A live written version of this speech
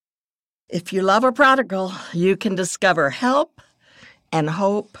If you love a prodigal, you can discover help and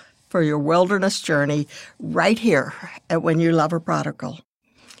hope for your wilderness journey right here at When You Love a Prodigal,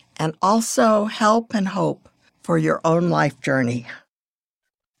 and also help and hope for your own life journey.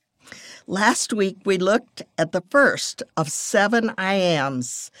 Last week, we looked at the first of 7 I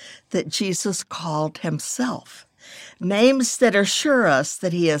Ams that Jesus called himself, names that assure us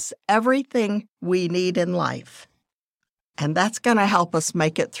that he is everything we need in life. And that's going to help us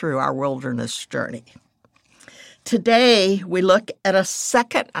make it through our wilderness journey. Today, we look at a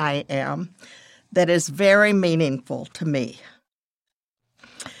second I Am that is very meaningful to me.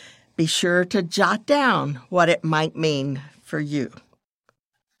 Be sure to jot down what it might mean for you.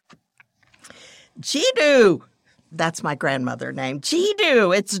 Jiddu, that's my grandmother name.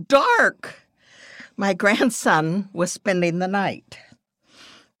 Jiddu, it's dark. My grandson was spending the night.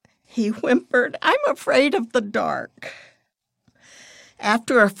 He whimpered, "I'm afraid of the dark."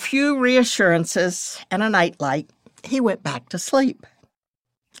 After a few reassurances and a nightlight, he went back to sleep.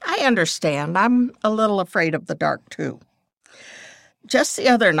 I understand. I'm a little afraid of the dark, too. Just the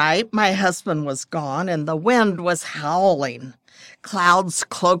other night, my husband was gone and the wind was howling. Clouds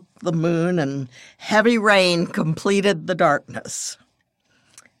cloaked the moon and heavy rain completed the darkness.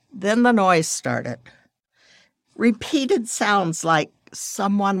 Then the noise started. Repeated sounds like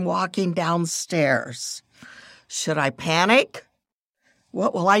someone walking downstairs. Should I panic?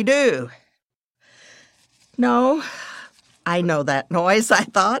 What will I do? No, I know that noise, I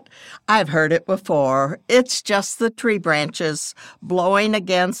thought. I've heard it before. It's just the tree branches blowing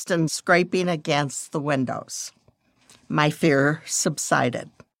against and scraping against the windows. My fear subsided.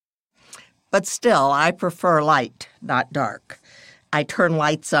 But still, I prefer light, not dark. I turn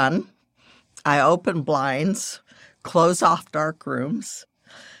lights on. I open blinds, close off dark rooms.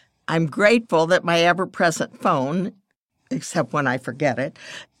 I'm grateful that my ever-present phone, except when I forget it,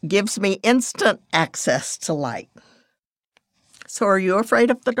 gives me instant access to light. So are you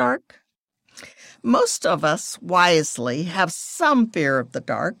afraid of the dark? Most of us wisely have some fear of the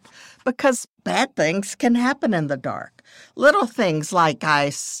dark because bad things can happen in the dark. Little things like I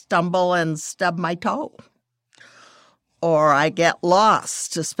stumble and stub my toe, or I get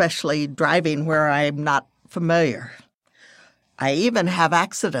lost, especially driving where I'm not familiar. I even have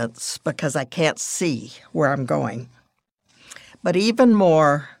accidents because I can't see where I'm going. But even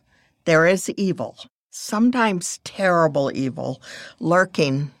more, there is evil, sometimes terrible evil,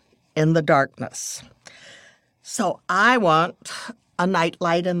 lurking in the darkness. So I want a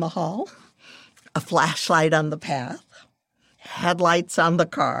nightlight in the hall, a flashlight on the path, headlights on the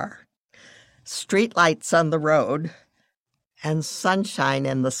car, street lights on the road, and sunshine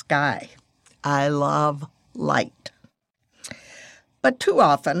in the sky. I love light. But too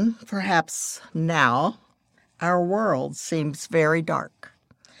often, perhaps now, our world seems very dark.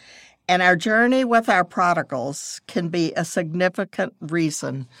 And our journey with our prodigals can be a significant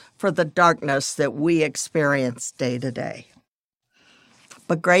reason for the darkness that we experience day to day.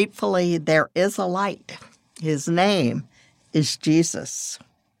 But gratefully, there is a light. His name is Jesus.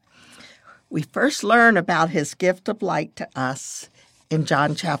 We first learn about his gift of light to us in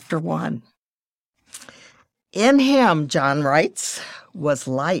John chapter 1. In him, John writes, was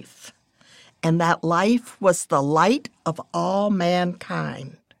life, and that life was the light of all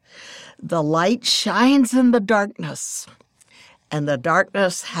mankind. The light shines in the darkness, and the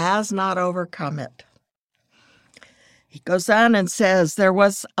darkness has not overcome it. He goes on and says, there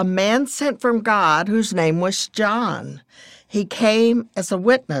was a man sent from God whose name was John. He came as a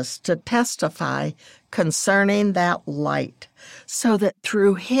witness to testify concerning that light, so that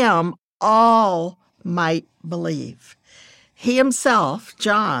through him all might believe. He himself,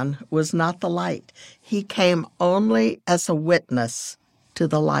 John, was not the light. He came only as a witness to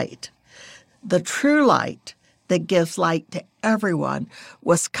the light. The true light that gives light to everyone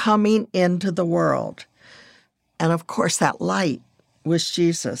was coming into the world. And of course, that light was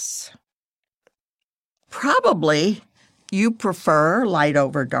Jesus. Probably you prefer light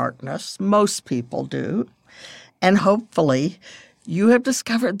over darkness. Most people do. And hopefully, you have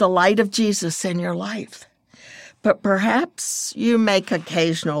discovered the light of Jesus in your life. But perhaps you make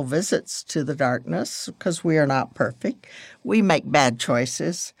occasional visits to the darkness because we are not perfect. We make bad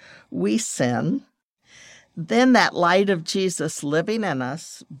choices. We sin. Then that light of Jesus living in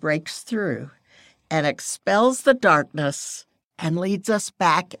us breaks through and expels the darkness and leads us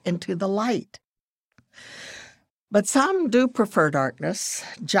back into the light. But some do prefer darkness.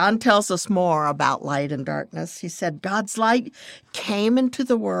 John tells us more about light and darkness. He said, God's light came into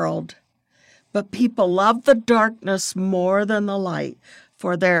the world, but people loved the darkness more than the light,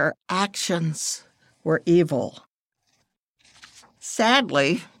 for their actions were evil.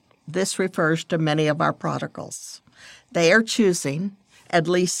 Sadly, This refers to many of our prodigals. They are choosing, at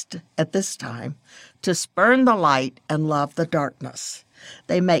least at this time, to spurn the light and love the darkness.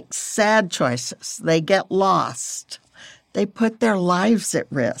 They make sad choices. They get lost. They put their lives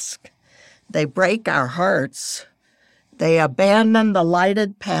at risk. They break our hearts. They abandon the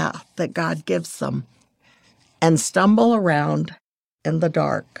lighted path that God gives them and stumble around in the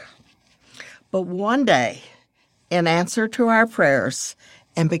dark. But one day, in answer to our prayers,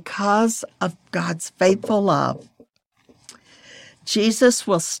 and because of God's faithful love, Jesus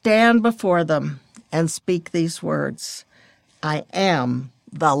will stand before them and speak these words, "I am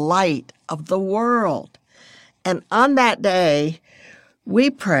the light of the world." And on that day, we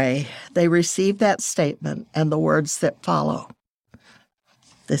pray they receive that statement and the words that follow.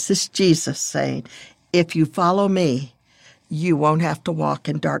 This is Jesus saying, if you follow me, you won't have to walk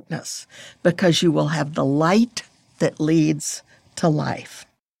in darkness because you will have the light that leads to life.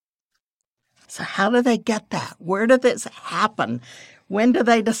 So how do they get that? Where did this happen? When do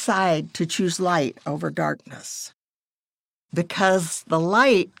they decide to choose light over darkness? Because the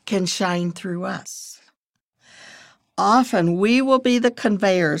light can shine through us. Often we will be the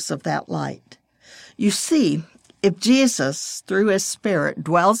conveyors of that light. You see, if Jesus, through his Spirit,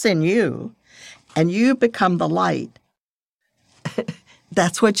 dwells in you and you become the light,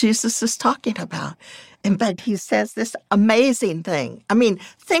 that's what Jesus is talking about. And but he says this amazing thing. I mean,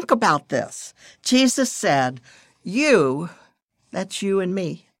 think about this. Jesus said, you, that's you and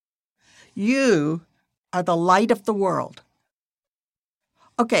me, you are the light of the world.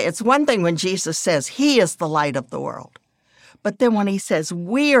 Okay, it's one thing when Jesus says he is the light of the world. But then when he says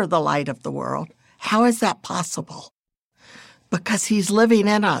we are the light of the world, how is that possible? Because he's living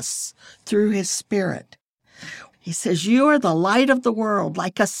in us through his Spirit. He says, you are the light of the world,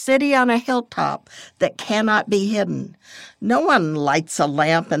 like a city on a hilltop that cannot be hidden. No one lights a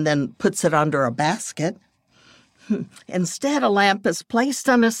lamp and then puts it under a basket. Instead, a lamp is placed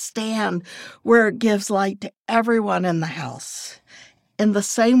on a stand where it gives light to everyone in the house. In the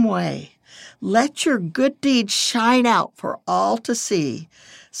same way, let your good deeds shine out for all to see,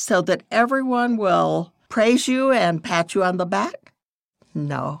 so that everyone will praise you and pat you on the back?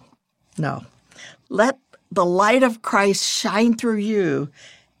 No. Let the light of Christ shine through you,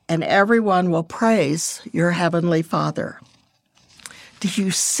 and everyone will praise your heavenly Father. Do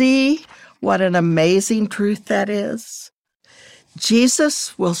you see what an amazing truth that is?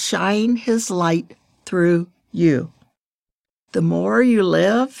 Jesus will shine his light through you. The more you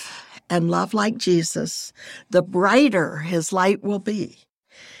live and love like Jesus, the brighter his light will be.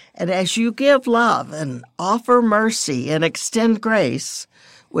 And as you give love and offer mercy and extend grace,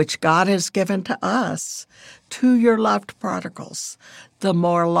 which God has given to us, to your loved prodigals, the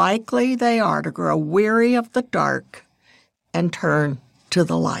more likely they are to grow weary of the dark and turn to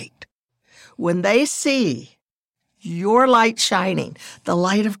the light. When they see your light shining, the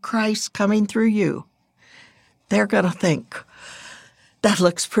light of Christ coming through you, they're going to think, that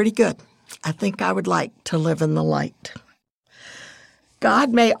looks pretty good. I think I would like to live in the light.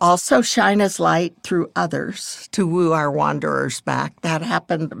 God may also shine his light through others to woo our wanderers back. That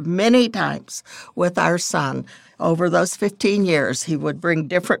happened many times with our son. Over those 15 years, he would bring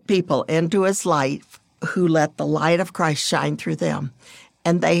different people into his life who let the light of Christ shine through them.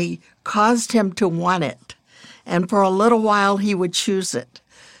 And they caused him to want it. And for a little while, he would choose it.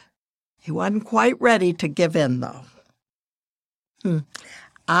 He wasn't quite ready to give in, though.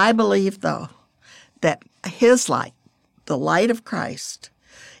 I believe, though, that his light, the light of Christ,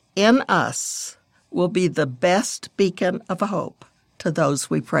 in us will be the best beacon of hope to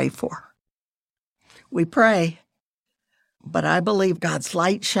those we pray for. We pray, but I believe God's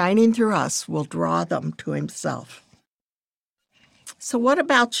light shining through us will draw them to himself. So what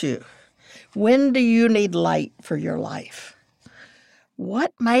about you? When do you need light for your life?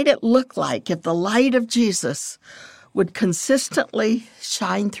 What might it look like if the light of Jesus would consistently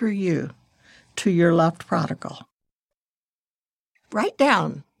shine through you to your loved prodigal? Write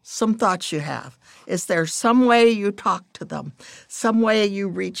down some thoughts you have. Is there some way you talk to them, some way you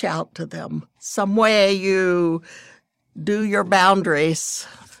reach out to them, some way you do your boundaries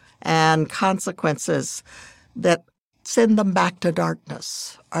and consequences that send them back to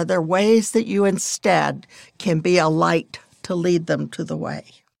darkness? Are there ways that you instead can be a light to lead them to the way?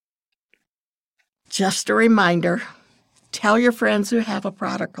 Just a reminder, tell your friends who have a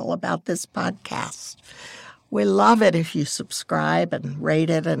prodigal about this podcast. We love it if you subscribe and rate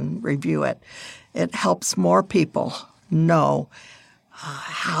it and review it. It helps more people know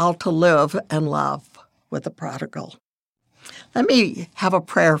how to live and love with a prodigal. Let me have a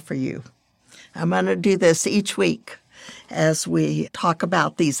prayer for you. I'm going to do this each week. as we talk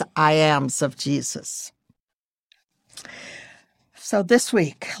about these I ams of Jesus. So this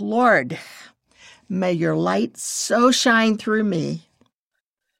week, Lord, may your light so shine through me,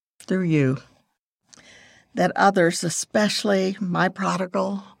 through you, that others, especially my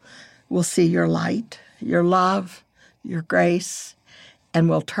prodigal, will see your light, your love, your grace, and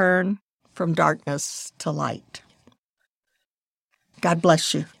will turn from darkness to light. God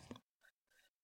bless you.